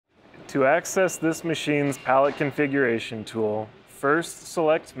To access this machine's pallet configuration tool, first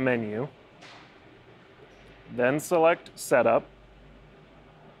select Menu, then select Setup,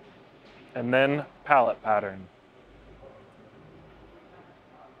 and then Pallet Pattern.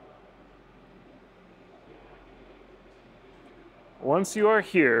 Once you are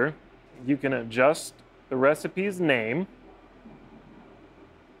here, you can adjust the recipe's name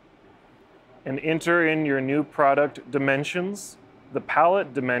and enter in your new product dimensions, the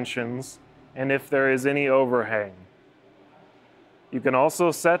pallet dimensions, and if there is any overhang. You can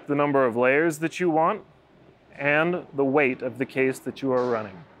also set the number of layers that you want and the weight of the case that you are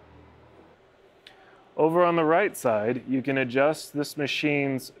running. Over on the right side, you can adjust this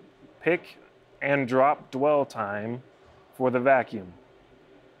machine's pick and drop dwell time for the vacuum.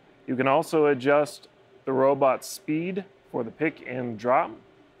 You can also adjust the robot's speed for the pick and drop.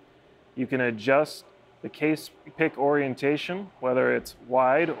 You can adjust the case pick orientation, whether it's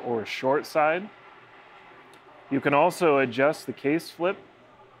wide or short side. You can also adjust the case flip,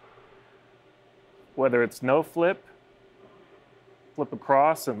 whether it's no flip, flip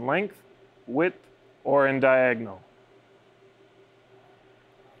across in length, width, or in diagonal.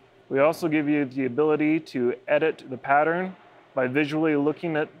 We also give you the ability to edit the pattern by visually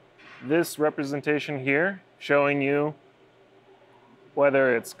looking at this representation here, showing you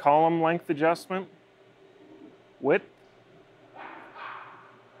whether it's column length adjustment, width,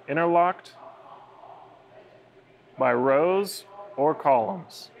 interlocked, by rows or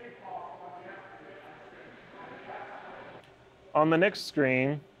columns. On the next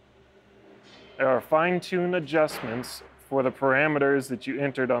screen, there are fine-tuned adjustments for the parameters that you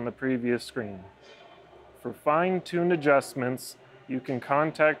entered on the previous screen. For fine-tuned adjustments, you can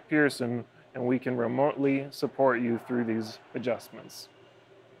contact Pearson and we can remotely support you through these adjustments.